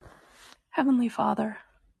Heavenly Father,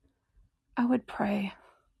 I would pray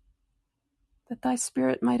that thy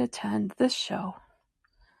Spirit might attend this show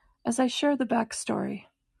as I share the backstory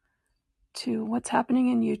to what's happening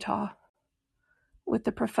in Utah with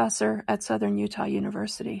the professor at Southern Utah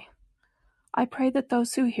University. I pray that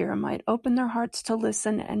those who hear might open their hearts to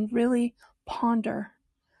listen and really ponder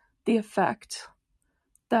the effect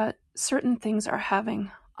that certain things are having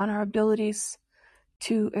on our abilities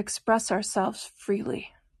to express ourselves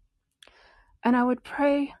freely. And I would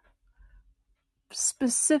pray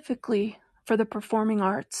specifically for the performing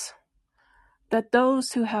arts, that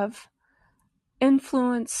those who have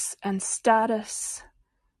influence and status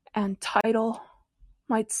and title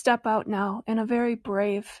might step out now in a very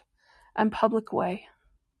brave and public way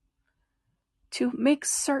to make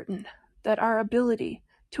certain that our ability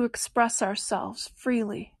to express ourselves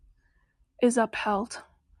freely is upheld,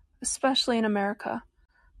 especially in America,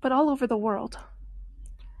 but all over the world.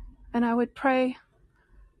 And I would pray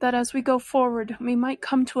that as we go forward, we might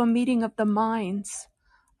come to a meeting of the minds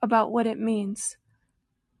about what it means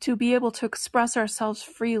to be able to express ourselves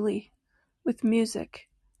freely with music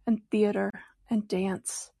and theater and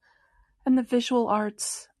dance and the visual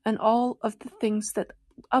arts and all of the things that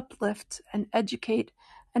uplift and educate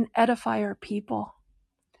and edify our people.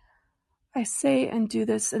 I say and do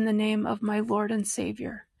this in the name of my Lord and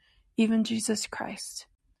Savior, even Jesus Christ.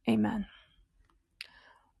 Amen.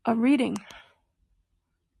 A reading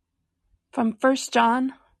from 1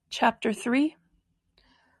 John chapter 3,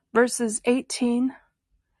 verses 18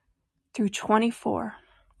 through 24.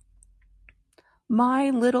 My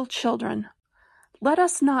little children, let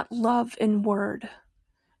us not love in word,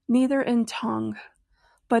 neither in tongue,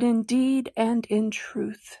 but in deed and in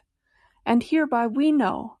truth. And hereby we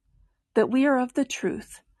know that we are of the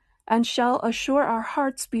truth, and shall assure our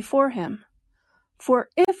hearts before him. For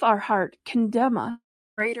if our heart condemn us,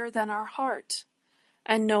 greater than our heart,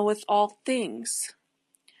 and knoweth all things.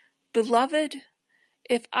 Beloved,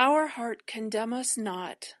 if our heart condemn us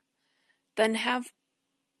not, then have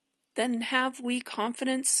we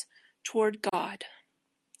confidence toward God.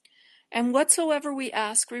 And whatsoever we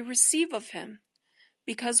ask, we receive of him,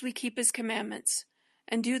 because we keep his commandments,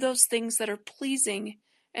 and do those things that are pleasing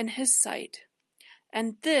in his sight.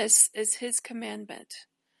 And this is his commandment,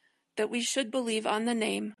 that we should believe on the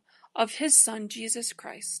name of his Son Jesus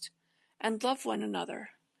Christ, and love one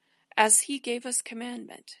another, as he gave us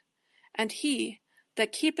commandment. And he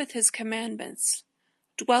that keepeth his commandments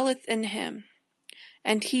dwelleth in him,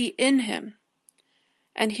 and he in him.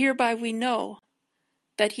 And hereby we know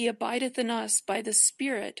that he abideth in us by the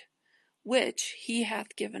Spirit which he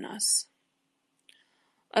hath given us.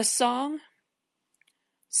 A song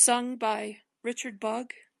sung by Richard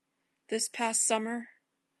Bugg this past summer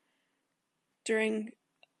during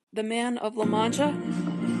the Man of La Mancha.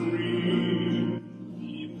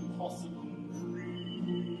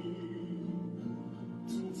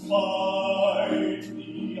 Fight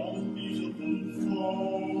the unbeatable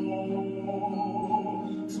foe,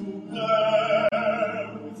 to bear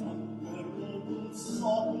with unbearable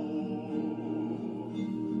sorrow,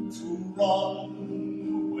 to run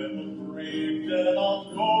where the brave dare not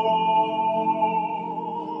go,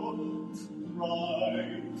 to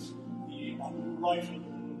right the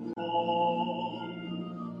unrightable wrong,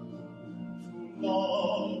 to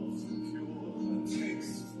love the pure that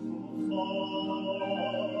takes from afar.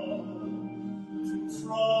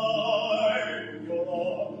 Try your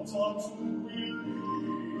arms are too weary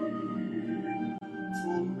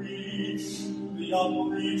to reach the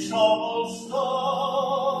unreachable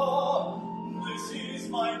star. This is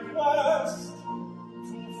my quest,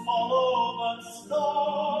 to follow that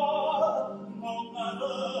star, no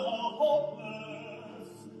matter how hopeless,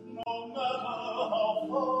 no matter how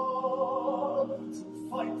far, to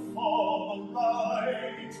fight for the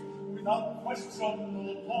right without question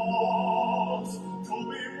or pause, to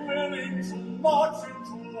be willing to march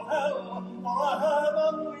into hell for a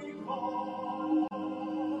heavenly cause.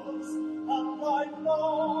 And I know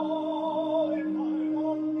if I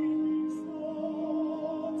only be true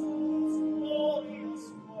to this glorious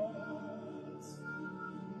quest,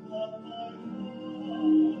 that my heart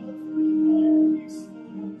will lie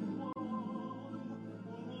peaceful and calm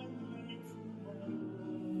when I'm laid to my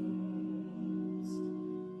rest.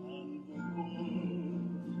 And the world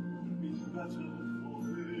will be better for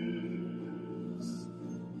this,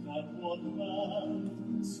 that one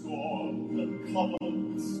man scorned and covered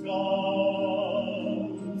with scars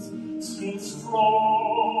still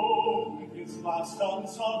strove with his last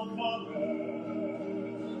ounce of courage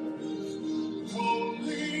to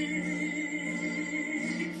reach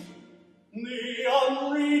the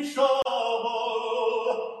unreachable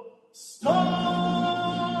star.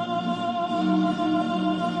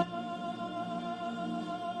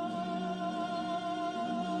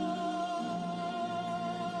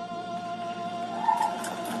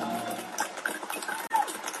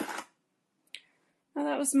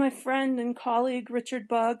 was my friend and colleague Richard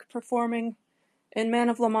Bugg performing in Man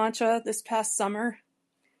of La Mancha this past summer.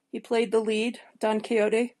 He played the lead, Don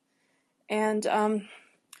Quixote, and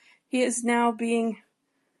he is now being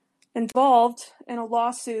involved in a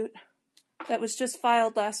lawsuit that was just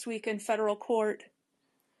filed last week in federal court.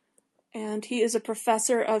 And he is a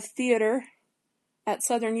professor of theater at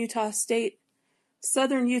Southern Utah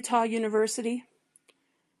University.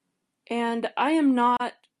 And I am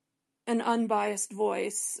not an unbiased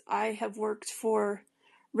voice. I have worked for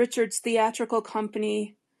Richard's theatrical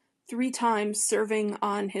company 3 times, serving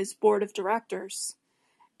on his board of directors.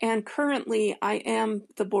 And currently I am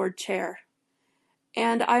the board chair.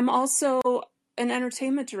 And I'm also an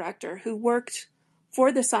entertainment director who worked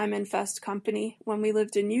for the Simon Fest company when we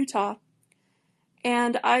lived in Utah.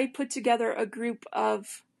 And I put together a group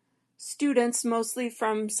of students, mostly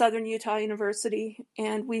from Southern Utah University,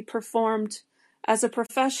 and we performed as a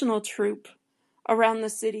professional troupe around the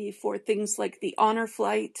city for things like the Honor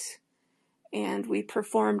Flight, and we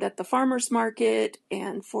performed at the farmers market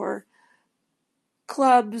and for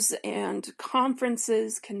clubs and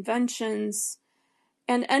conferences, conventions,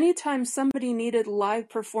 and anytime somebody needed live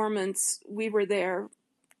performance, we were there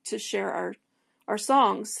to share our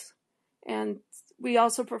songs. And we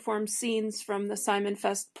also performed scenes from the Simon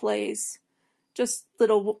Fest plays, just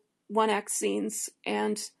little one-act scenes.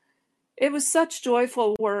 And it was such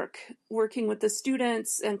joyful work, working with the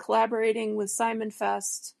students and collaborating with Simon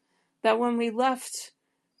Fest, that when we left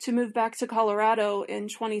to move back to Colorado in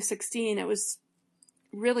 2016, it was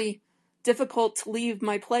really difficult to leave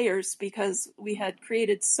my players because we had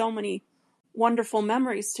created so many wonderful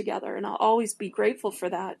memories together, and I'll always be grateful for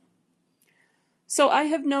that. So I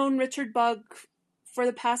have known Richard Bugg for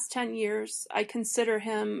the past 10 years. I consider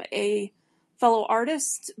him a fellow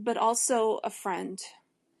artist, but also a friend.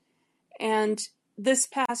 And this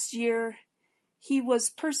past year, he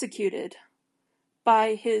was persecuted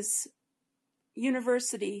by his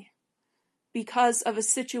university because of a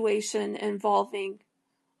situation involving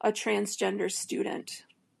a transgender student.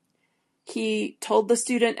 He told the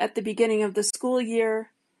student at the beginning of the school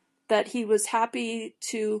year that he was happy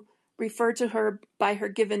to refer to her by her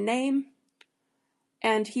given name,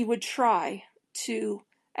 and he would try to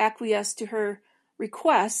acquiesce to her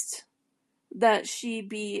request that she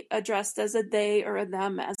be addressed as a they or a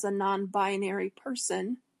them, as a non-binary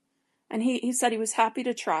person. And he said he was happy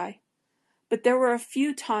to try. But there were a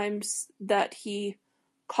few times that he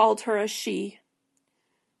called her a she.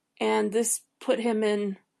 And this put him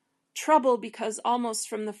in trouble because almost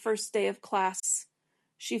from the first day of class,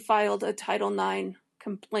 she filed a Title IX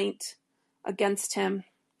complaint against him.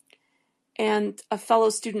 And a fellow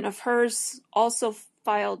student of hers also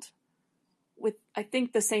filed with, I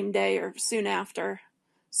think, the same day or soon after.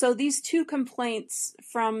 So these 2 complaints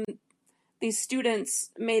from these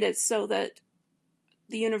students made it so that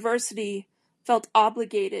the university felt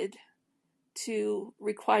obligated to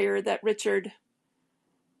require that Richard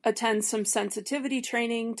attend some sensitivity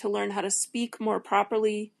training to learn how to speak more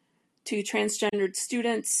properly to transgendered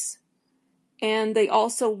students. And they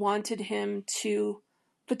also wanted him to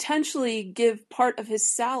potentially give part of his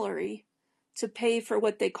salary to pay for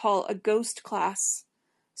what they call a ghost class,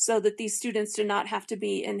 so that these students do not have to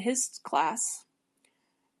be in his class.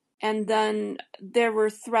 And then there were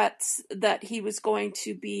threats that he was going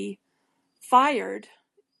to be fired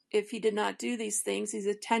if he did not do these things. He's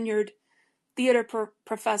a tenured theater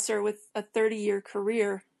professor with a 30-year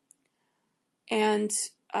career. And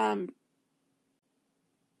the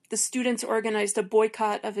students organized a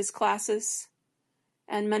boycott of his classes,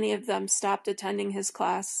 and many of them stopped attending his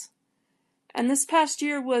class. And this past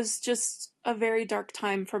year was just a very dark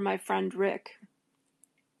time for my friend Rick.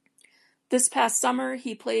 This past summer,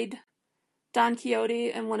 he played Don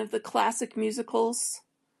Quixote in one of the classic musicals,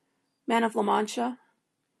 Man of La Mancha.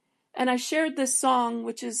 And I shared this song,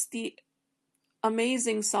 which is the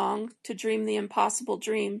amazing song, To Dream the Impossible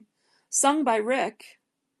Dream, sung by Rick,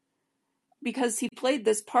 because he played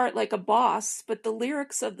this part like a boss, but the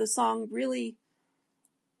lyrics of the song really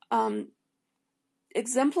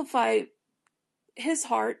exemplify his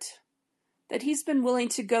heart, that he's been willing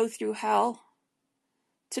to go through hell,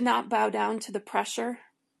 to not bow down to the pressure,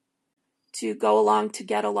 to go along to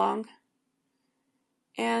get along.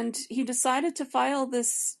 And he decided to file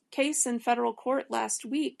this case in federal court last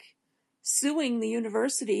week, suing the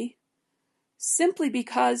university, simply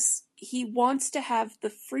because he wants to have the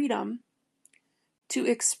freedom to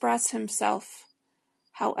express himself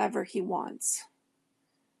however he wants,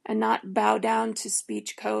 and not bow down to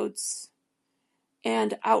speech codes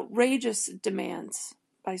and outrageous demands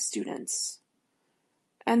by students.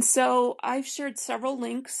 And so I've shared several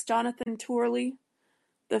links. Jonathan Tourley,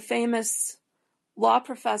 the famous law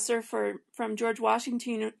professor from George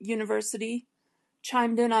Washington University,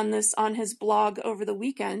 chimed in on this on his blog over the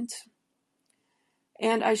weekend.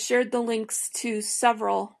 And I shared the links to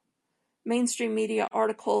several mainstream media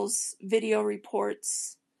articles, video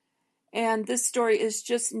reports, and this story is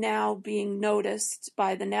just now being noticed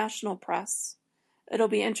by the national press. It'll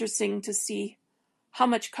be interesting to see how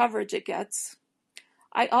much coverage it gets.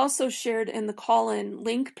 I also shared in the call-in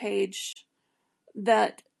link page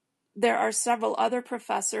that there are several other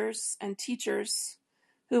professors and teachers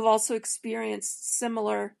who've also experienced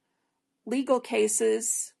similar legal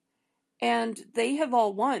cases, and they have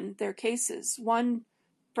all won their cases. One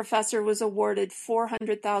professor was awarded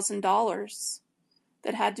 $400,000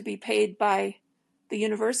 that had to be paid by the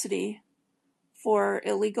university for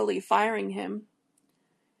illegally firing him.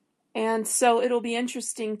 And so it'll be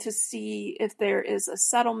interesting to see if there is a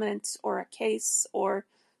settlement or a case or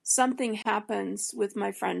something happens with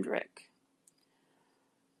my friend Rick.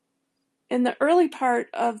 In the early part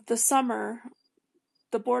of the summer,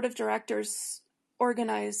 the board of directors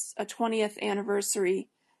organized a 20th anniversary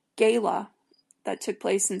gala that took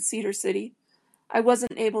place in Cedar City. I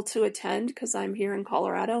wasn't able to attend because I'm here in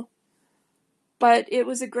Colorado, but it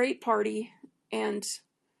was a great party, and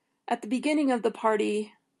at the beginning of the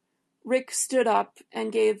party, Rick stood up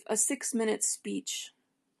and gave a 6-minute speech.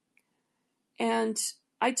 And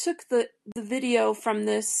I took the video from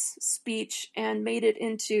this speech and made it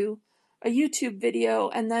into a YouTube video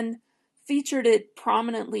and then featured it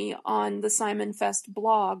prominently on the Simon Fest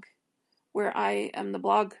blog, where I am the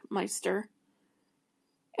blog meister.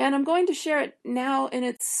 And I'm going to share it now in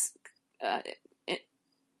its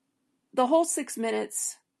the whole 6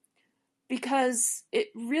 minutes, because it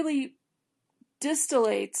really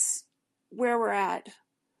distillates where we're at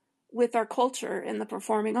with our culture in the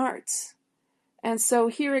performing arts. And so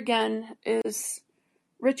here again is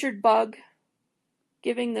Richard Bugg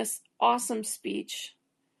giving this awesome speech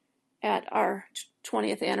at our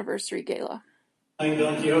 20th anniversary gala.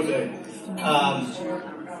 Don Quixote.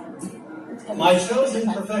 My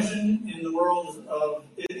chosen profession in the world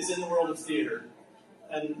is in the world of theater.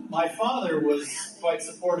 And my father was quite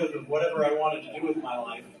supportive of whatever I wanted to do with my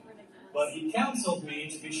life. But he counseled me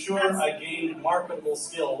to be sure I gained marketable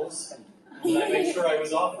skills and I made sure I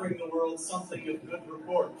was offering the world something of good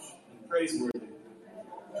report and praiseworthy.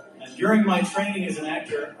 And during my training as an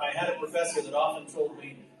actor, I had a professor that often told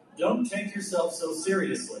me, "Don't take yourself so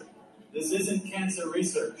seriously. This isn't cancer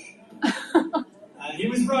research." And he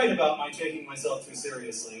was right about my taking myself too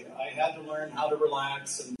seriously. I had to learn how to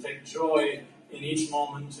relax and take joy in each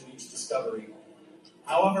moment and each discovery.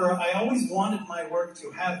 However, I always wanted my work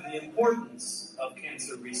to have the importance of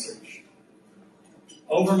cancer research.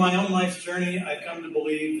 Over my own life's journey, I've come to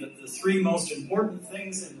believe that the three most important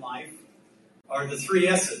things in life are the three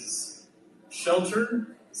S's: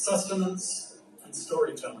 shelter, sustenance, and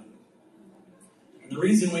storytelling. And the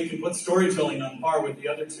reason we can put storytelling on par with the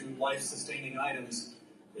other two life-sustaining items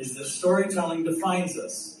is that storytelling defines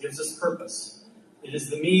us, gives us purpose. It is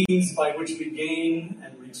the means by which we gain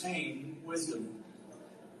and retain wisdom.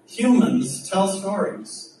 Humans tell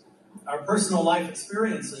stories. Our personal life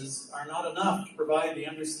experiences are not enough to provide the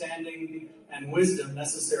understanding and wisdom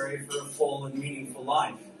necessary for a full and meaningful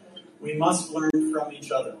life. We must learn from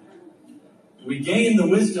each other. We gain the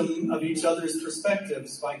wisdom of each other's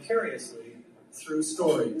perspectives vicariously through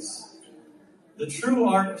stories. The true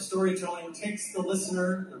art of storytelling takes the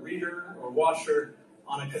listener, the reader, or watcher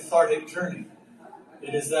on a cathartic journey.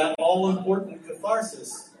 It is that all-important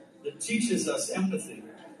catharsis that teaches us empathy,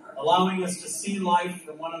 allowing us to see life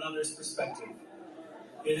from one another's perspective.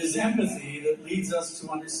 It is empathy that leads us to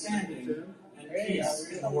understanding and peace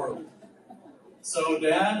in the world. So,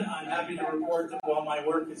 Dad, I'm happy to report that while my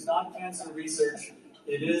work is not cancer research,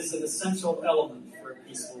 it is an essential element for a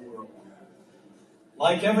peaceful world.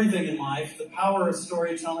 Like everything in life, the power of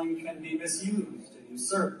storytelling can be misused and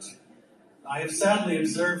usurped. I have sadly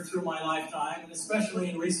observed through my lifetime, and especially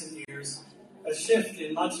in recent years, a shift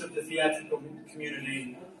in much of the theatrical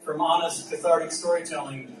community from honest, cathartic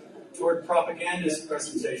storytelling toward propagandist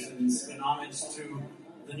presentations in homage to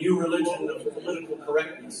the new religion of political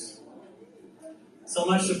correctness. So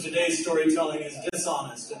much of today's storytelling is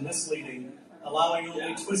dishonest and misleading, allowing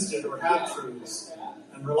only twisted or half-truths,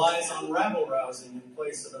 and relies on rabble-rousing in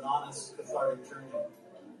place of an honest, cathartic journey.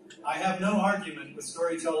 I have no argument with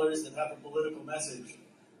storytellers that have a political message,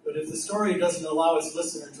 but if the story doesn't allow its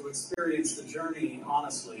listener to experience the journey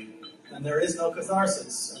honestly, then there is no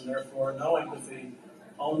catharsis, and therefore no empathy,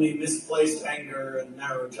 only misplaced anger and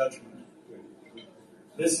narrow judgment.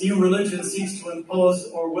 This new religion seeks to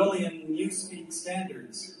impose Orwellian newspeak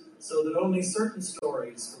standards, so that only certain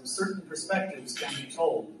stories from certain perspectives can be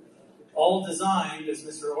told, all designed, as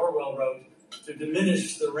Mr. Orwell wrote, to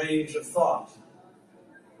diminish the range of thought.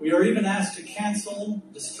 We are even asked to cancel,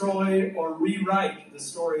 destroy, or rewrite the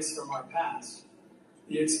stories from our past.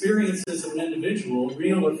 The experiences of an individual,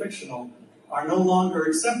 real or fictional, are no longer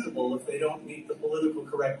acceptable if they don't meet the political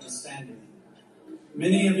correctness standard.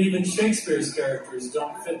 Many of even Shakespeare's characters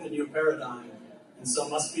don't fit the new paradigm, and so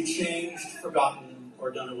must be changed, forgotten, or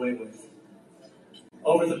done away with.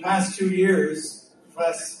 Over the past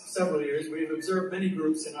several years, we've observed many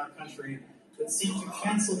groups in our country that seek to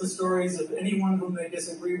cancel the stories of anyone whom they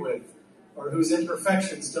disagree with, or whose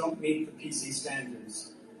imperfections don't meet the PC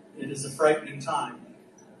standards. It is a frightening time.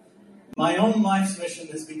 My own life's mission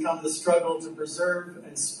has become the struggle to preserve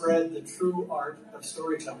and spread the true art of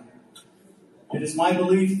storytelling. It is my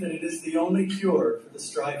belief that it is the only cure for the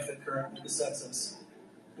strife that currently besets us.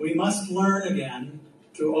 We must learn again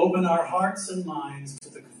to open our hearts and minds to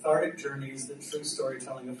the cathartic journeys that true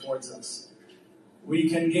storytelling affords us. We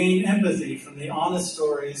can gain empathy from the honest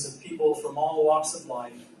stories of people from all walks of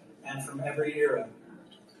life and from every era.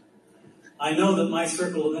 I know that my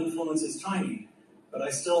circle of influence is tiny, but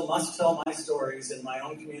I still must tell my stories in my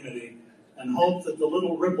own community and hope that the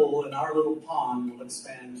little ripple in our little pond will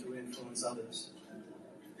expand to influence others.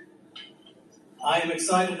 I am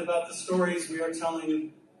excited about the stories we are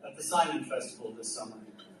telling at the Simon Festival this summer.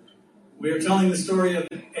 We are telling the story of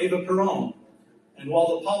Eva Peron, and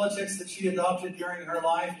while the politics that she adopted during her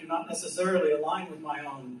life do not necessarily align with my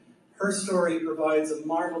own, her story provides a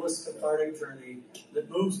marvelous cathartic journey that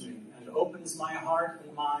moves me and opens my heart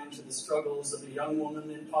and mind to the struggles of a young woman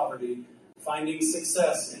in poverty, finding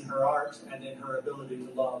success in her art and in her ability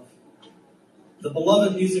to love. The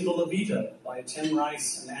beloved musical Evita by Tim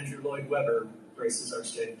Rice and Andrew Lloyd Webber graces our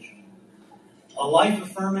stage. A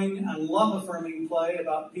life-affirming and love-affirming play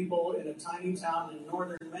about people in a tiny town in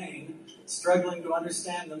northern Maine struggling to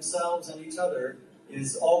understand themselves and each other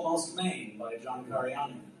is Almost Maine by John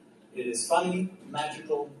Cariani. It is funny,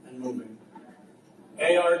 magical, and moving.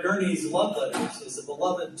 A.R. Gurney's Love Letters is a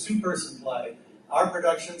beloved two-person play. Our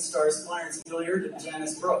production stars Clarence Gilliard and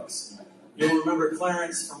Janice Brooks. You'll remember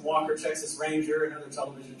Clarence from Walker, Texas Ranger and other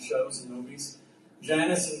television shows and movies.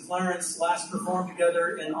 Janice and Clarence last performed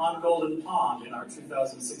together in On Golden Pond in our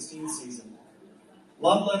 2016 season.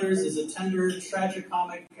 Love Letters is a tender,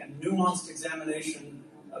 tragicomic, and nuanced examination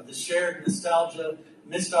of the shared nostalgia,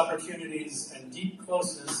 missed opportunities, and deep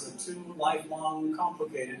closeness of two lifelong,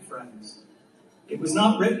 complicated friends. It was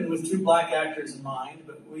not written with two black actors in mind,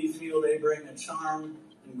 but we feel they bring a charm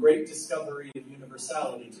and great discovery of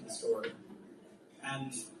universality to the story.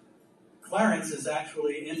 And Clarence is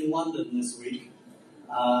actually in London this week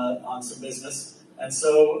on some business, and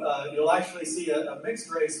so you'll actually see a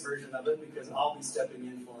mixed-race version of it because I'll be stepping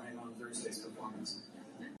in for him on Thursday's performance.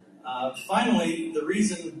 Finally, the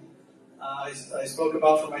reason I spoke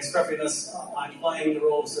about for my scruffiness, I'm playing the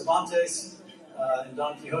role of Cervantes in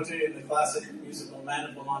Don Quixote in the classic musical Man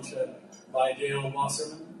of La Mancha by Dale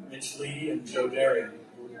Wasserman, Mitch Lee, and Joe Darian.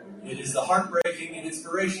 It is the heartbreaking and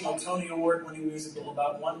inspirational Tony Award-winning musical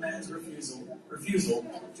about one man's refusal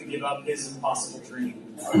to give up his impossible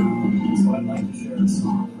dream. So I'd like to share a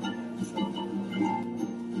song.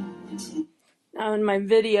 Now in my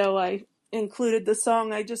video, I included the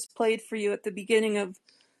song I just played for you at the beginning of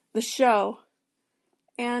the show.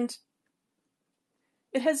 And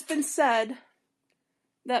it has been said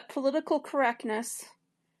that political correctness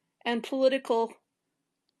and political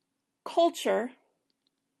culture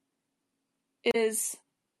is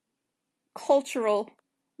cultural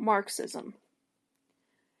Marxism,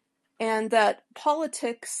 and that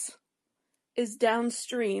politics is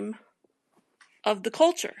downstream of the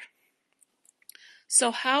culture.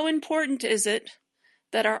 So how important is it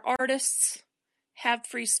that our artists have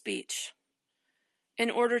free speech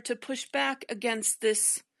in order to push back against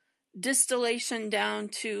this distillation down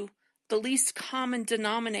to the least common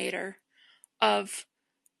denominator of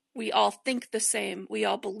we all think the same, we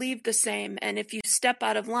all believe the same, and if you step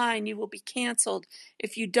out of line, you will be canceled.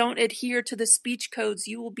 If you don't adhere to the speech codes,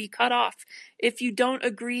 you will be cut off. If you don't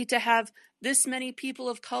agree to have this many people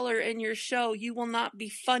of color in your show, you will not be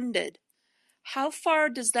funded. How far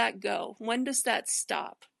does that go? When does that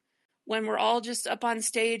stop? When we're all just up on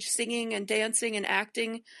stage singing and dancing and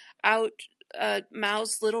acting out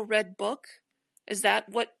Mao's Little Red Book? Is that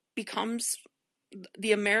what becomes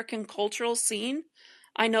the American cultural scene?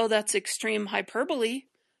 I know that's extreme hyperbole,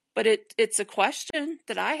 but it's a question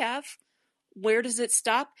that I have. Where does it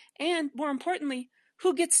stop? And more importantly,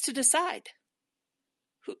 who gets to decide?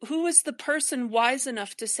 Who is the person wise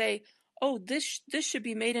enough to say, oh, this should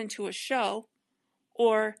be made into a show,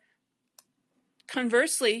 or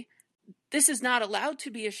conversely, this is not allowed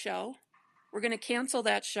to be a show. We're going to cancel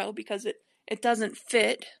that show because it doesn't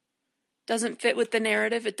fit. Doesn't fit with the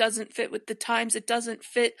narrative. It doesn't fit with the times. It doesn't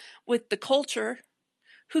fit with the culture.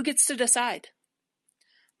 Who gets to decide?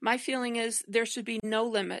 My feeling is there should be no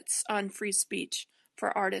limits on free speech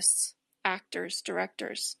for artists, actors,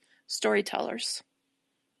 directors, storytellers.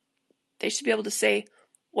 They should be able to say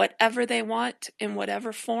whatever they want in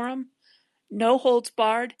whatever forum. No holds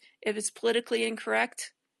barred. If it's politically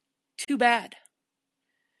incorrect, too bad.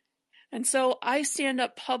 And so I stand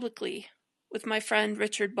up publicly with my friend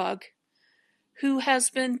Richard Bugg, who has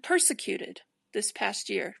been persecuted this past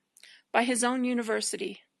year by his own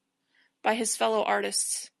university, by his fellow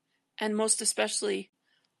artists, and most especially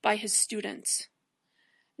by his students.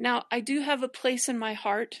 Now, I do have a place in my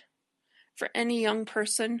heart for any young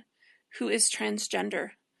person who is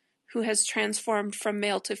transgender, who has transformed from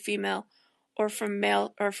male to female, or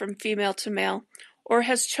from female to male, or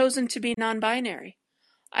has chosen to be non-binary.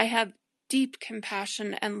 I have deep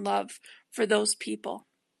compassion and love for those people.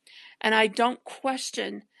 And I don't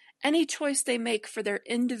question any choice they make for their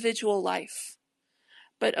individual life.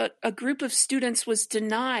 But a group of students was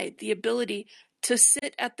denied the ability to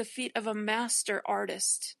sit at the feet of a master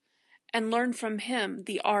artist and learn from him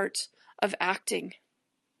the art of acting.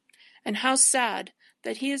 And how sad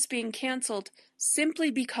that he is being canceled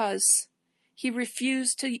simply because he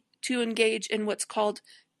refused to engage in what's called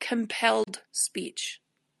compelled speech,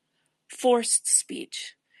 forced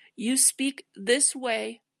speech. You speak this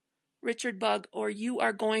way, Richard Bugg, or you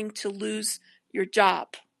are going to lose your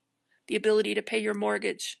job, the ability to pay your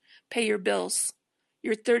mortgage, pay your bills.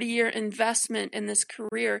 Your 30-year investment in this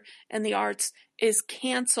career in the arts is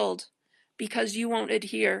canceled because you won't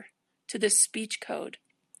adhere to this speech code.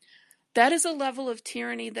 That is a level of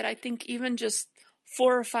tyranny that I think even just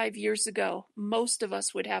 4 or 5 years ago, most of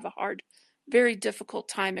us would have a hard, very difficult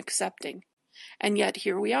time accepting. And yet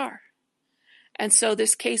here we are. And so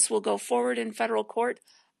this case will go forward in federal court.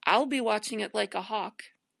 I'll be watching it like a hawk.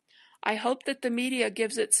 I hope that the media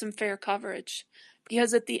gives it some fair coverage,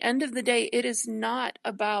 because at the end of the day, it is not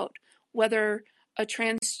about whether a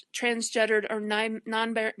transgendered or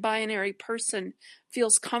non-binary person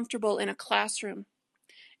feels comfortable in a classroom.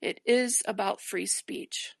 It is about free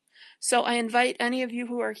speech. So I invite any of you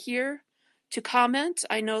who are here to comment.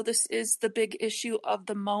 I know this is the big issue of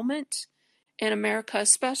the moment in America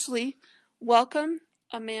especially. Welcome,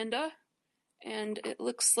 Amanda. And it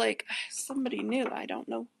looks like somebody new. I don't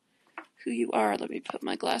know who you are. Let me put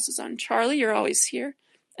my glasses on. Charlie, you're always here.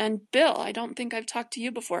 And Bill, I don't think I've talked to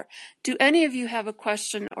you before. Do any of you have a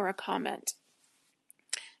question or a comment?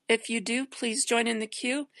 If you do, please join in the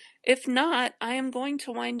queue. If not, I am going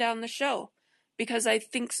to wind down the show because I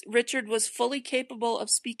think Richard was fully capable of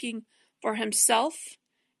speaking for himself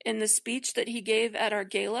in the speech that he gave at our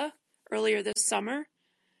gala earlier this summer.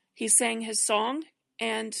 He sang his song,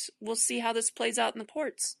 and we'll see how this plays out in the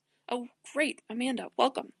courts. Oh, great. Amanda,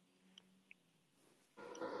 welcome.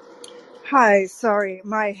 Hi, sorry,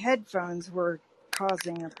 my headphones were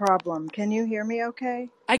causing a problem. Can you hear me okay?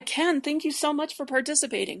 I can. Thank you so much for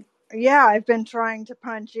participating. Yeah, I've been trying to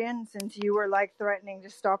punch in since you were like threatening to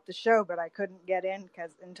stop the show, but I couldn't get in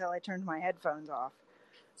until I turned my headphones off.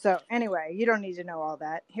 So anyway, you don't need to know all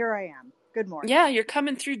that. Here I am. Good morning. Yeah, you're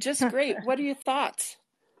coming through just great. What are your thoughts?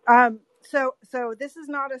 So this is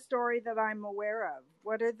not a story that I'm aware of.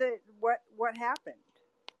 What happened?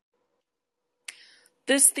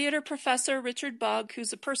 This theater professor, Richard Bugg,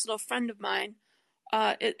 who's a personal friend of mine,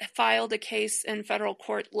 filed a case in federal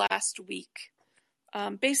court last week,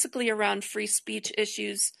 basically around free speech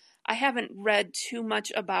issues. I haven't read too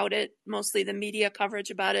much about it, mostly the media coverage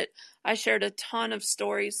about it. I shared a ton of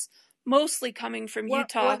stories, mostly coming from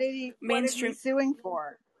Utah. What is he suing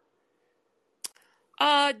for?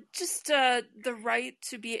 Just the right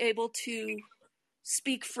to be able to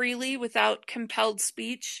speak freely without compelled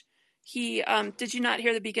speech. He did you not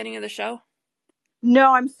hear the beginning of the show?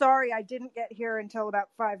 No, I'm sorry. I didn't get here until about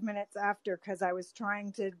 5 minutes after because I was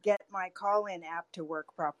trying to get my call-in app to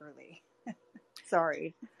work properly.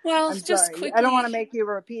 Sorry. Well, I'm just sorry. quickly. I don't want to make you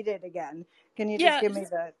repeat it again. Can you just give me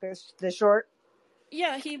the short?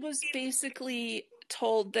 Yeah, he was basically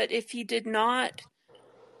told that if he did not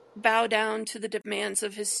bow down to the demands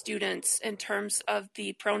of his students in terms of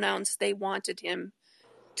the pronouns they wanted him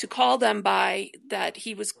to call them by, that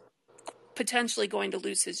he was potentially going to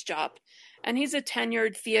lose his job. And he's a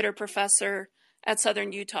tenured theater professor at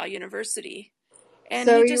Southern Utah University. And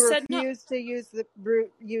so he just said no. To use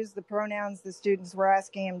the pronouns the students were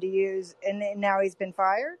asking him to use, and now he's been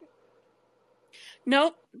fired?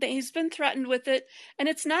 Nope, he's been threatened with it. And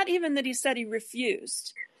it's not even that he said he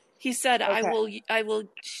refused. He said, Okay.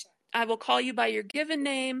 I will call you by your given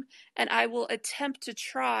name, and I will attempt to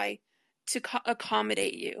try to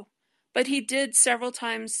accommodate you. But he did several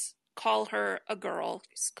times call her a girl.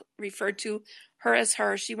 He's referred to her as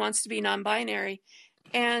her. She wants to be non-binary,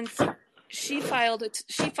 and she filed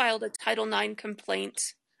a Title IX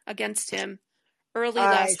complaint against him early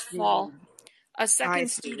I last see. fall. A I second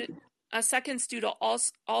see. student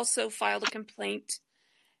also filed a complaint,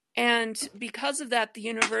 and because of that, the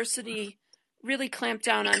university really clamped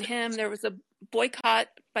down on him. There was a boycott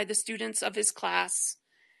by the students of his class,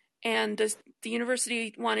 and the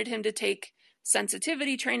university wanted him to take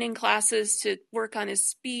sensitivity training classes to work on his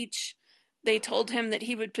speech. They told him that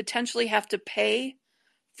he would potentially have to pay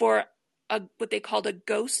for what they called a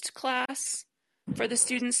ghost class for the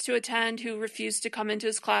students to attend who refused to come into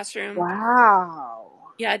his classroom.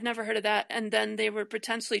 Wow. Yeah, I'd never heard of that. And then they were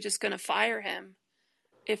potentially just going to fire him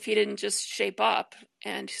if he didn't just shape up.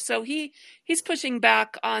 And so he's pushing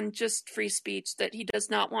back on just free speech, that he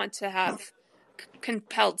does not want to have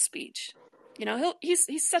compelled speech.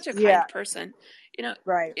 He's such a Yeah. kind person.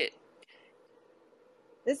 Right.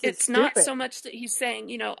 This is It's not stupid. so much that he's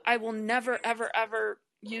saying, I will never, ever, ever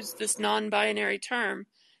use this non-binary term.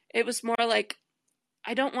 It was more like,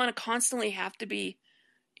 I don't want to constantly have to be,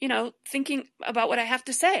 thinking about what I have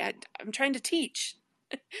to say. I'm trying to teach.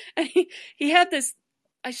 And he had this,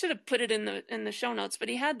 I should have put it in the show notes, but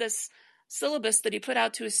he had this syllabus that he put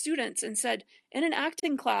out to his students and said, in an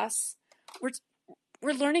acting class,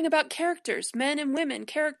 we're learning about characters, men and women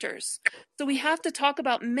characters. So we have to talk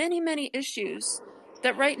about many, many issues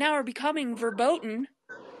that right now are becoming verboten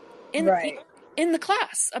in Right. in the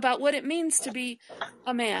class about what it means to be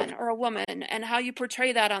a man or a woman and how you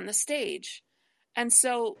portray that on the stage. And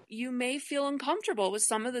so you may feel uncomfortable with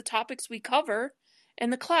some of the topics we cover in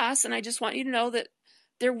the class, and I just want you to know that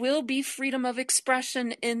there will be freedom of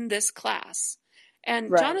expression in this class. And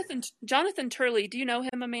Right. Jonathan Turley, do you know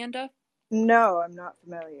him, Amanda? No, I'm not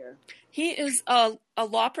familiar. He is a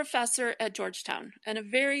law professor at Georgetown and a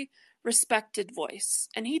very respected voice.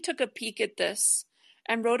 And he took a peek at this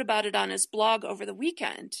and wrote about it on his blog over the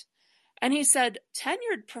weekend. And he said,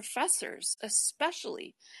 tenured professors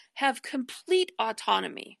especially have complete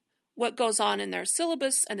autonomy what goes on in their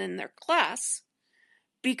syllabus and in their class,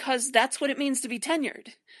 because that's what it means to be tenured.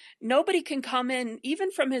 Nobody can come in,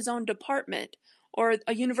 even from his own department or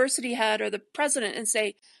a university head or the president, and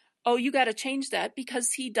say, oh, you got to change that,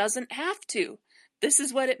 because he doesn't have to. This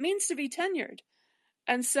is what it means to be tenured.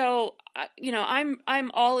 And so,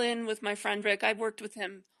 I'm all in with my friend Rick. I've worked with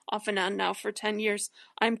him off and on now for 10 years.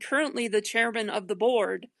 I'm currently the chairman of the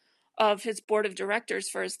board of his board of directors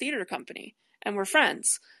for his theater company, and we're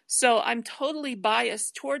friends. So I'm totally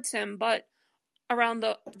biased towards him, but around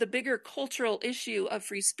the bigger cultural issue of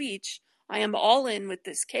free speech, I am all in with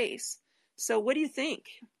this case. So what do you think?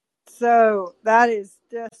 So that is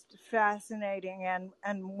just fascinating,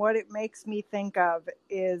 and what it makes me think of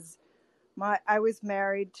is I was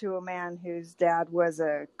married to a man whose dad was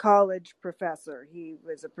a college professor. He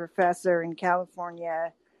was a professor in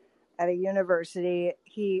California at a university.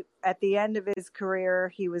 At the end of his career,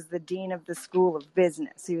 he was the dean of the School of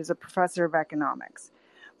Business. He was a professor of economics.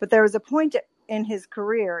 But there was a point in his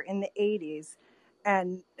career in the 80s,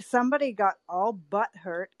 and somebody got all butt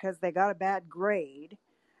hurt because they got a bad grade.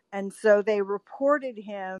 And so they reported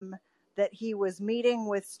him that he was meeting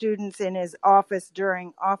with students in his office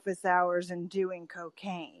during office hours and doing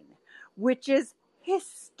cocaine, which is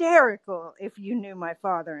hysterical if you knew my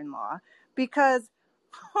father-in-law, because,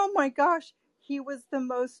 oh my gosh, he was the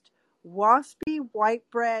most waspy, white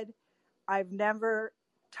bread, I've never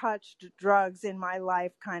touched drugs in my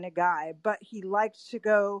life kind of guy, but he liked to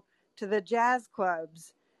go to the jazz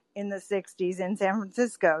clubs in the 60s in San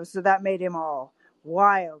Francisco, so that made him all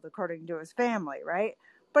wild, according to his family, right?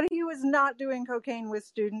 But he was not doing cocaine with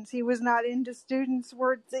students. He was not into students'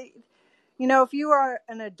 words. If you are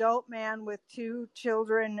an adult man with 2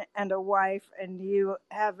 children and a wife, and you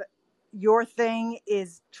have your thing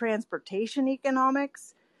is transportation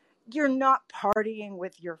economics, you're not partying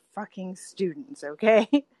with your fucking students, okay?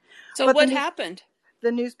 So But what happened?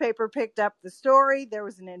 the newspaper picked up the story. There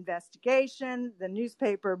was an investigation. The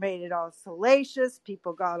newspaper made it all salacious.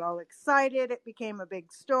 People got all excited. It became a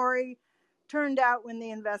big story. Turned out when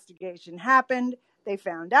the investigation happened, they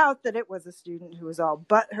found out that it was a student who was all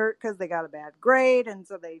butthurt because they got a bad grade. And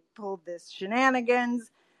so they pulled this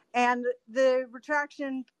shenanigans. And the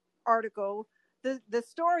retraction article, the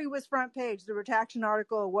story was front page. The retraction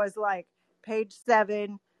article was like page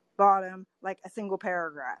 7, bottom, like a single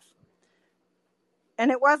paragraph.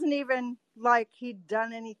 And it wasn't even like he'd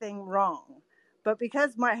done anything wrong. But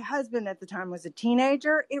because my husband at the time was a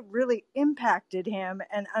teenager, it really impacted him,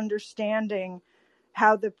 and understanding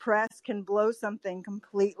how the press can blow something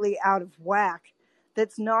completely out of whack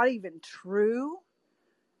that's not even true.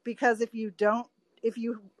 Because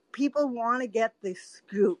people want to get the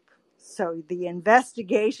scoop. So the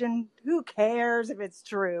investigation, who cares if it's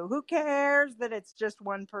true? Who cares that it's just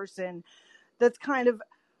one person that's kind of,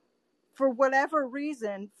 for whatever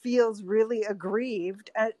reason, feels really aggrieved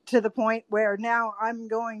to the point where now I'm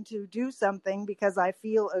going to do something because I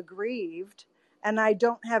feel aggrieved, and I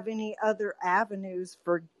don't have any other avenues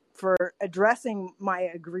for addressing my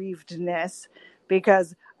aggrievedness,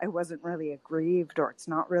 because I wasn't really aggrieved, or it's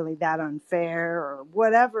not really that unfair, or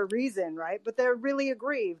whatever reason, right? But they're really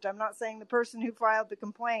aggrieved. I'm not saying the person who filed the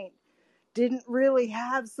complaint didn't really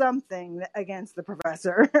have something against the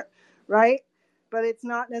professor, right? But it's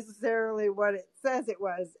not necessarily what it says it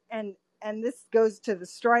was. And this goes to the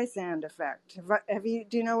Streisand effect.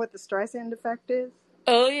 Do you know what the Streisand effect is?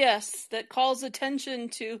 Oh, yes, that calls attention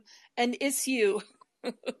to an issue.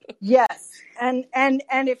 Yes. And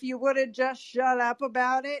if you would have just shut up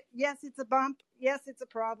about it, yes, it's a bump. Yes, it's a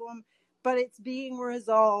problem, but it's being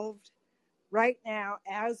resolved right now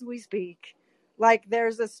as we speak. Like,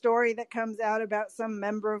 there's a story that comes out about some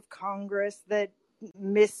member of Congress that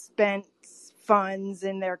misspent funds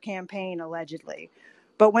in their campaign, allegedly.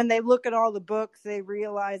 But when they look at all the books, they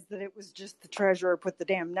realize that it was just the treasurer put the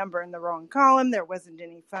damn number in the wrong column. There wasn't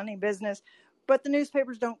any funny business. But the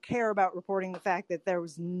newspapers don't care about reporting the fact that there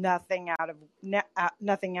was nothing out of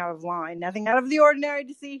line, nothing out of the ordinary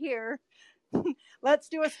to see here. Let's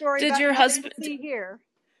do a story about nothing to see here.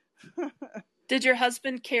 Did your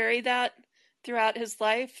husband carry that throughout his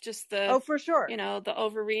life? Just the for sure, the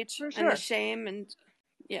overreach and the shame, and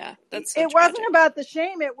that's so it tragic. wasn't about the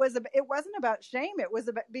shame. It wasn't about shame. It was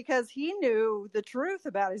about, because he knew the truth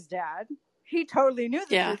about his dad. He totally knew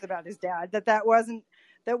the truth about his dad,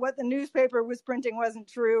 that what the newspaper was printing wasn't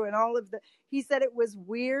true, and he said it was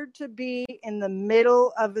weird to be in the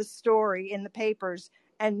middle of a story in the papers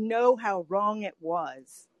and know how wrong it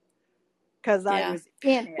was. Because I was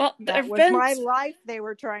in it. Well, that was my life they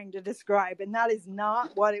were trying to describe, and that is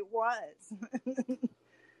not what it was.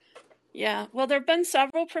 Yeah. Well, there have been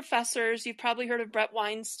several professors. You've probably heard of Brett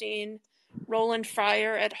Weinstein, Roland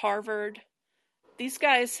Fryer at Harvard. These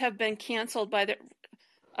guys have been canceled by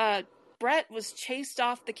the... Brett was chased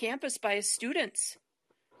off the campus by his students.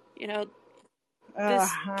 This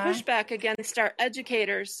pushback against our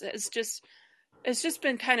educators it's just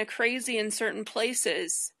been kind of crazy in certain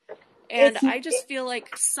places. And I just feel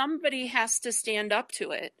like somebody has to stand up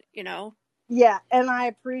to it, Yeah, and I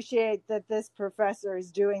appreciate that this professor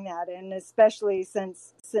is doing that, and especially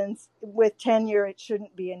since with tenure, it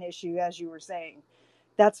shouldn't be an issue, as you were saying.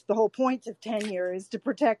 That's the whole point of tenure, is to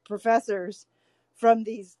protect professors from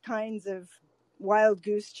these kinds of wild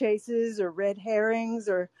goose chases or red herrings.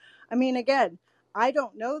 Again, I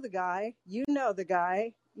don't know the guy. You know the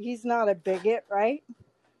guy. He's not a bigot, right?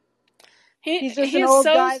 He's just an old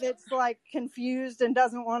guy that's like confused and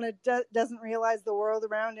doesn't realize the world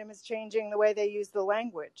around him is changing the way they use the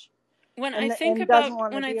language. When I think about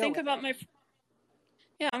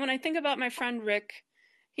my friend Rick,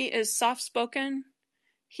 he is soft-spoken,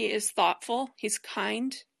 he is thoughtful, he's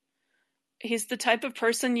kind. He's the type of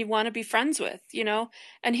person you want to be friends with,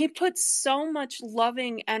 and he puts so much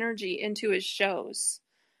loving energy into his shows.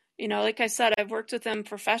 Like I said, I've worked with him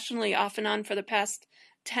professionally off and on for the past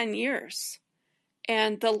 10 years.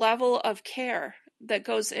 And the level of care that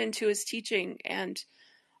goes into his teaching, and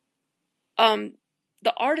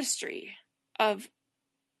the artistry of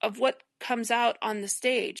what comes out on the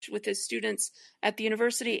stage with his students at the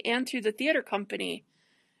university and through the theater company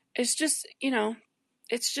is just,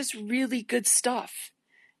 it's just really good stuff.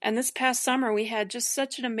 And this past summer, we had just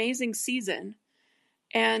such an amazing season.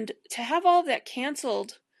 And to have all of that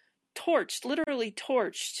canceled, literally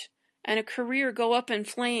torched, and a career go up in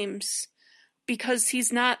flames because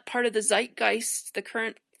he's not part of the zeitgeist, the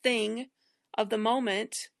current thing of the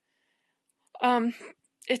moment,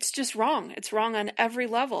 it's just wrong. It's wrong on every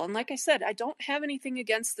level. And like I said, I don't have anything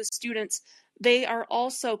against the students. They are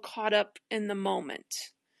also caught up in the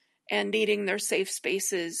moment and needing their safe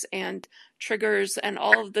spaces and triggers and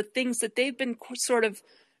all of the things that they've been sort of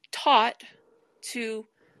taught to.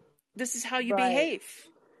 This is how you behave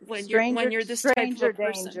when you're this type of a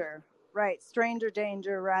person. Danger. Right. Stranger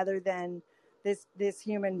danger, rather than this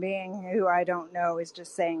human being who I don't know is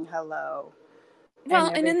just saying hello. Well,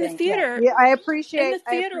 and in the theater, I appreciate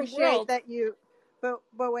world, that you. But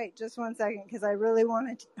wait, just 1 second, because I really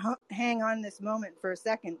want to hang on this moment for a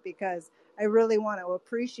second, because I really want to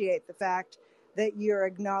appreciate the fact that you're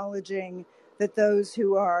acknowledging that those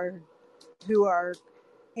who are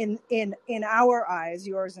in our eyes,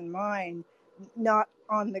 yours and mine, not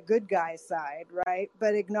on the good guy side, right?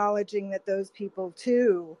 But acknowledging that those people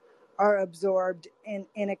too are absorbed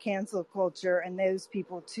in a cancel culture, and those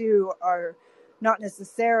people too are not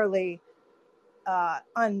necessarily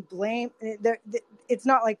unblamed. It's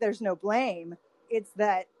not like there's no blame. It's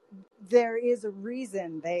that there is a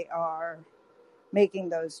reason they are making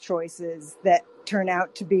those choices that turn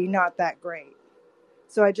out to be not that great.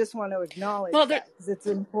 So I just want to acknowledge that because it's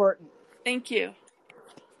important. Thank you.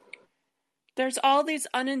 There's all these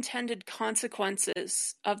unintended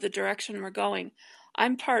consequences of the direction we're going.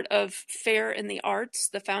 I'm part of FAIR in the Arts,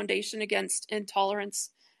 the Foundation Against Intolerance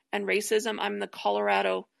and Racism. I'm the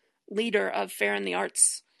Colorado leader of FAIR in the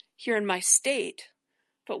Arts here in my state.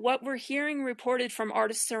 But what we're hearing reported from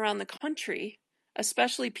artists around the country,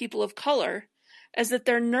 especially people of color, is that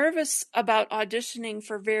they're nervous about auditioning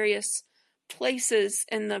for various places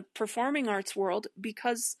in the performing arts world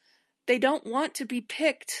because they don't want to be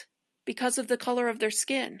picked because of the color of their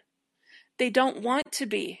skin. They don't want to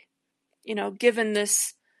be, given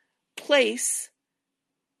this place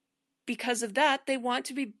because of that. They want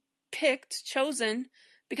to be picked, chosen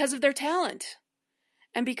because of their talent.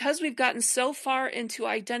 And because we've gotten so far into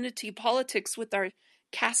identity politics with our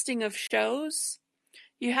casting of shows,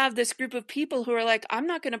 you have this group of people who are like, I'm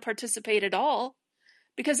not going to participate at all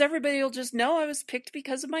because everybody will just know I was picked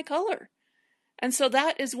because of my color. And so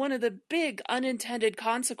that is one of the big unintended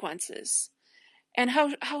consequences. And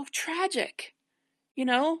how tragic,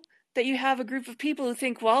 that you have a group of people who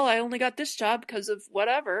think, well, I only got this job because of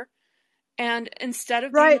whatever. And instead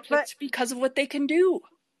of being picked because of what they can do.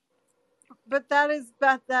 But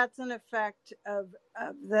that's an effect of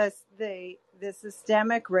the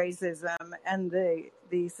systemic racism and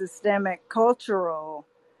the systemic cultural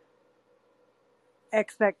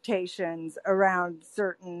expectations around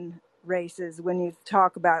certain races when you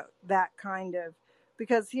talk about that kind of,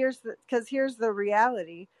 because here's the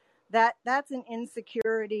reality, that's an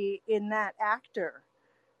insecurity in that actor,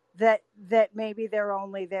 that maybe they're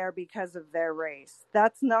only there because of their race.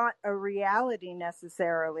 That's not a reality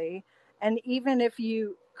necessarily. And even if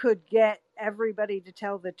you could get everybody to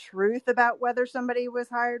tell the truth about whether somebody was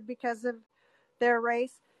hired because of their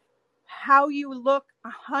race, how you look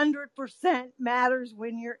 100% matters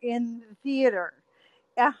when you're in the theater.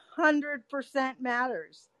 100%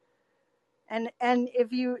 matters. And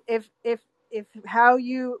if how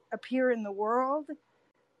you appear in the world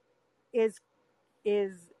is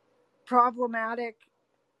problematic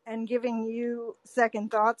and giving you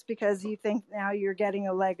second thoughts because you think now you're getting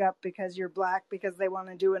a leg up because you're black, because they want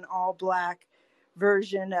to do an all black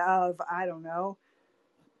version of, I don't know,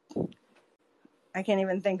 I can't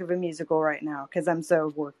even think of a musical right now because I'm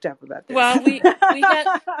so worked up about this. Well, we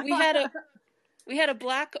had a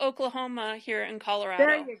Black Oklahoma here in Colorado.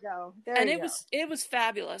 There you go. It was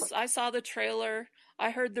fabulous. I saw the trailer. I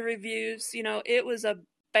heard the reviews. It was a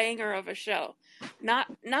banger of a show. Not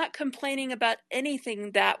complaining about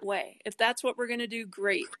anything that way. If that's what we're going to do,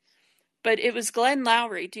 great. But it was Glenn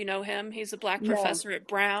Lowry. Do you know him? He's a black professor at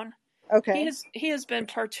Brown. Okay. He has been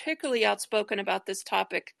particularly outspoken about this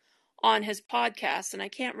topic on his podcast, and I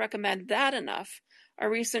can't recommend that enough. A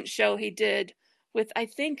recent show he did with, I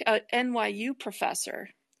think, an NYU professor.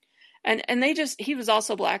 And he was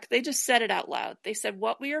also black. They just said it out loud. They said,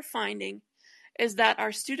 what we are finding is that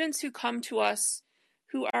our students who come to us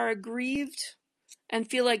who are aggrieved and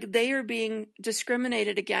feel like they are being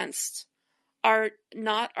discriminated against are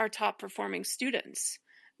not our top performing students.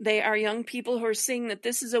 They are young people who are seeing that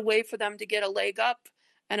this is a way for them to get a leg up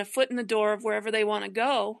and a foot in the door of wherever they want to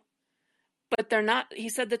go. But they're not, he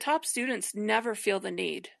said, the top students never feel the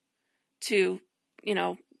need to,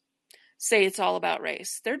 say it's all about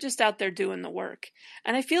race. They're just out there doing the work.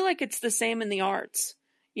 And I feel like it's the same in the arts.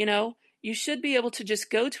 You should be able to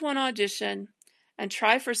just go to an audition and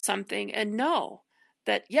try for something and know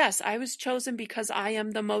that, yes, I was chosen because I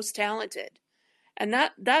am the most talented. And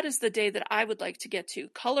that is the day that I would like to get to.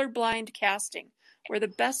 Colorblind casting, where the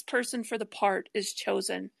best person for the part is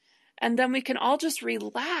chosen. And then we can all just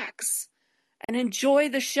relax and enjoy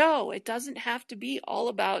the show. It doesn't have to be all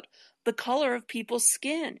about the color of people's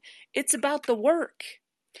skin. It's about the work.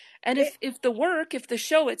 And if the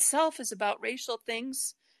show itself is about racial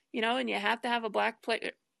things, and you have to have a black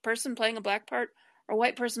person playing a black part or a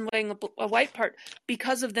white person playing a white part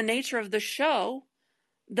because of the nature of the show,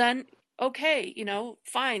 then okay,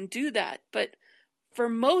 fine, do that. But for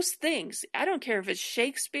most things, I don't care if it's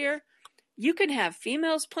Shakespeare, you can have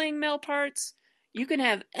females playing male parts. You can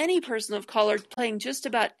have any person of color playing just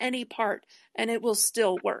about any part, and it will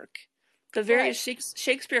still work. The various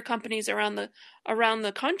Shakespeare companies around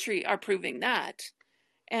the country are proving that.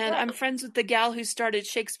 And I'm friends with the gal who started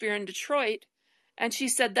Shakespeare in Detroit, and she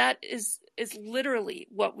said that is literally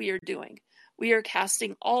what we are doing. We are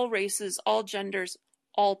casting all races, all genders,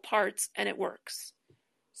 all parts, and it works.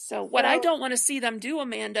 So what I don't want to see them do,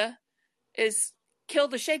 Amanda, is kill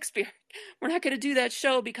the Shakespeare. We're not going to do that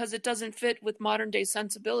show because it doesn't fit with modern day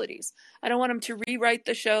sensibilities. I don't want them to rewrite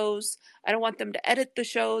the shows. I don't want them to edit the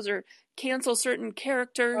shows or cancel certain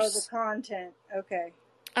characters. Oh, the content. Okay.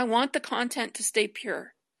 I want the content to stay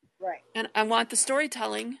pure. Right. And I want the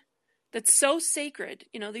storytelling that's so sacred.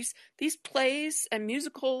 You know, these plays and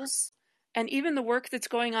musicals and even the work that's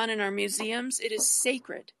going on in our museums, it is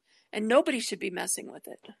sacred. And nobody should be messing with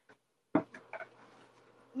it.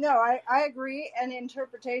 No, I agree, and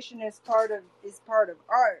interpretation is part of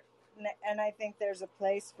art, and I think there's a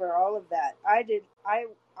place for all of that.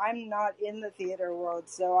 I'm not in the theater world,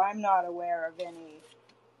 so I'm not aware of any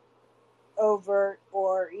overt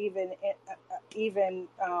or even you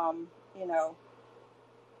know,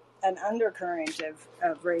 an undercurrent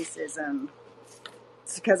of racism.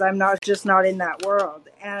 Because I'm not in that world,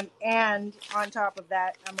 and on top of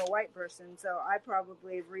that, I'm a white person, so I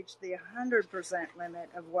probably have reached the 100% limit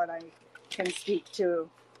of what I can speak to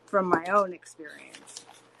from my own experience.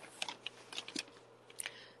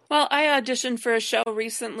 Well, I auditioned for a show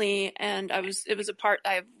recently, and it was a part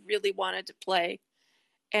I really wanted to play.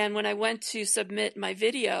 And when I went to submit my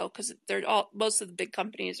video, because most of the big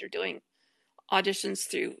companies are doing auditions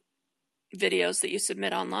through videos that you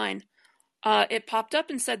submit online. It popped up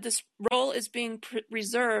and said this role is being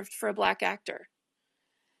reserved for a Black actor.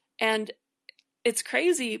 And it's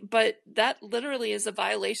crazy, but that literally is a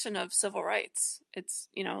violation of civil rights. It's,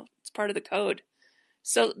 you know, it's part of the code.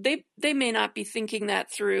 So they may not be thinking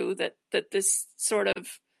that through, that this sort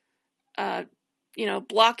of, you know,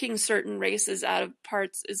 blocking certain races out of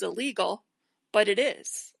parts is illegal, but it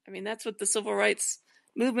is. I mean, that's what the civil rights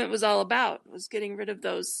movement was all about, was getting rid of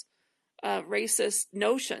those racist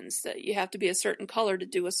notions that you have to be a certain color to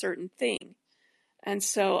do a certain thing. And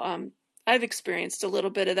so I've experienced a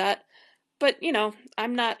little bit of that, but you know,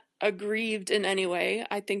 I'm not aggrieved in any way.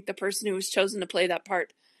 I think the person who was chosen to play that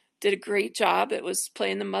part did a great job. It was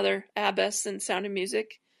playing the Mother Abbess in Sound of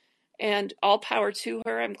Music, and all power to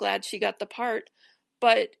her. I'm glad she got the part.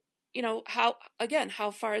 But you know, how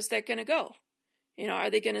far is that going to go? You know,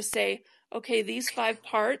 are they going to say, okay, these 5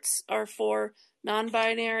 parts are for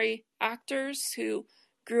non-binary actors who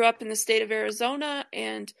grew up in the state of Arizona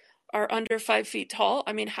and are under 5 feet tall?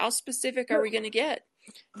 I mean, how specific are we going to get?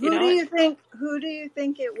 Who do you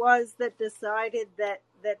think it was that decided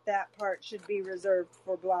that part should be reserved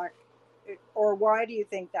for Black, or why do you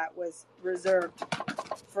think that was reserved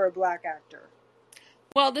for a Black actor?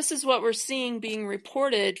 Well, this is what we're seeing being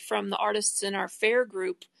reported from the artists in our fair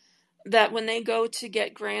group, that when they go to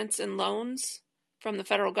get grants and loans from the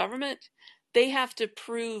federal government, they have to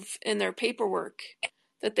prove in their paperwork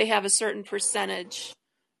that they have a certain percentage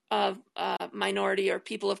of minority or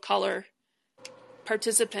people of color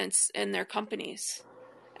participants in their companies.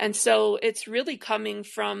 And so it's really coming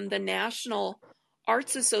from the national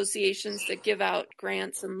arts associations that give out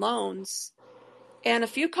grants and loans. And a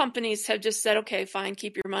few companies have just said, okay, fine,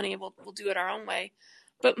 keep your money. We'll do it our own way.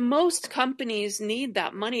 But most companies need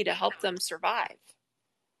that money to help them survive.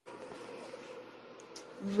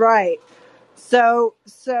 Right. So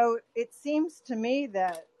it seems to me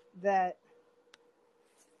that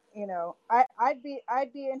you know, I'd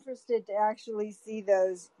be interested to actually see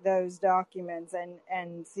those documents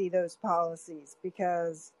and see those policies,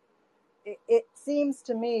 because it seems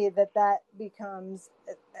to me that becomes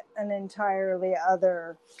an entirely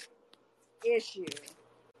other issue.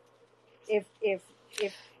 If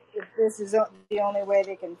this is the only way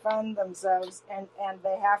they can fund themselves, and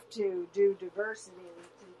they have to do diversity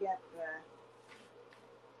to get the,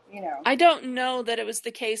 you know. I don't know that it was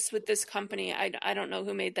the case with this company. I don't know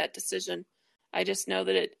who made that decision. I just know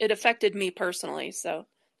that it affected me personally, so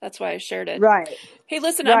that's why I shared it. Right. Hey,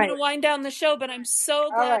 listen, I'm going to wind down the show, but I'm so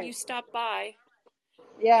glad you stopped by.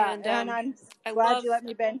 Yeah, and I'm glad you let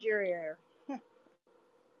me bend your ear.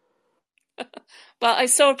 Well, I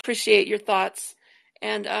so appreciate your thoughts.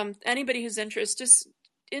 And anybody who's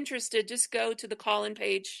interested, just go to the call-in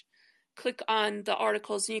page, click on the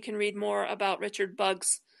articles, and you can read more about Richard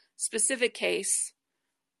Bugg's specific case.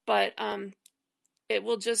 But it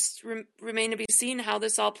will just remain to be seen how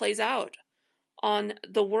this all plays out on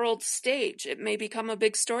the world stage. It may become a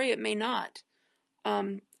big story, it may not.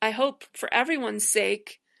 I hope, for everyone's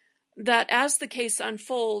sake, that as the case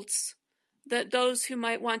unfolds, that those who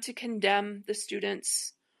might want to condemn the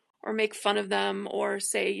students or make fun of them or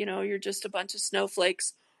say, you're just a bunch of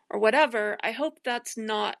snowflakes or whatever. I hope that's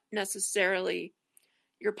not necessarily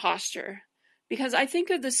your posture, because I think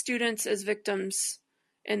of the students as victims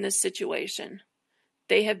in this situation.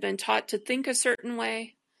 They have been taught to think a certain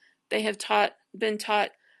way. They have been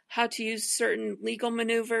taught how to use certain legal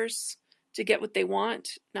maneuvers to get what they want,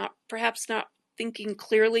 perhaps not thinking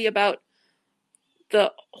clearly about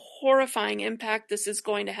the horrifying impact this is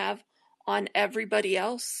going to have on everybody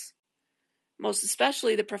else, most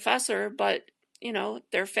especially the professor, but,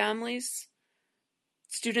 their families,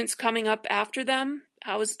 students coming up after them.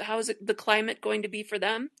 How is the climate going to be for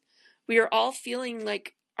them? We are all feeling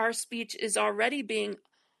like our speech is already being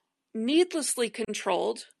needlessly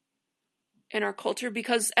controlled in our culture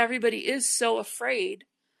because everybody is so afraid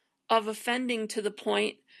of offending to the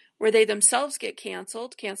point where they themselves get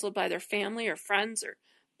canceled by their family or friends or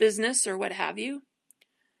business or what have you.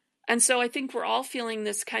 And so I think we're all feeling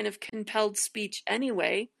this kind of compelled speech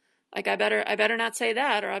anyway. Like, I better not say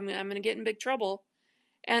that, or I'm going to get in big trouble.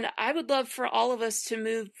 And I would love for all of us to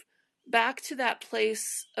move back to that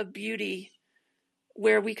place of beauty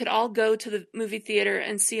where we could all go to the movie theater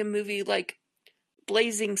and see a movie like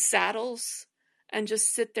Blazing Saddles and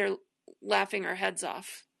just sit there laughing our heads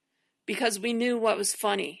off because we knew what was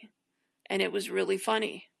funny, and it was really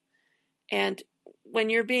funny. And when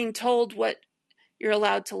you're being told what you're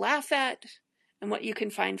allowed to laugh at and what you can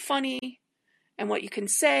find funny and what you can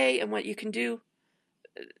say and what you can do,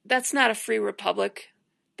 that's not a free republic.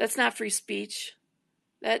 That's not free speech.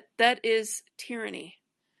 That is tyranny.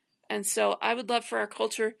 And so I would love for our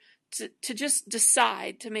culture to just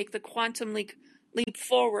decide to make the quantum leap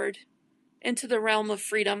forward into the realm of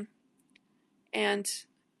freedom and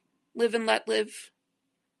live and let live,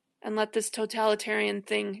 and let this totalitarian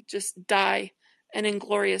thing just die an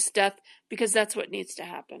inglorious death, because that's what needs to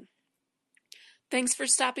happen. Thanks for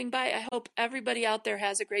stopping by. I hope everybody out there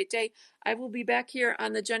has a great day. I will be back here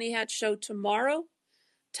on the Jenny Hatch Show tomorrow,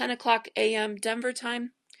 10 o'clock a.m. Denver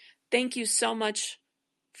time. Thank you so much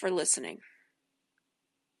for listening.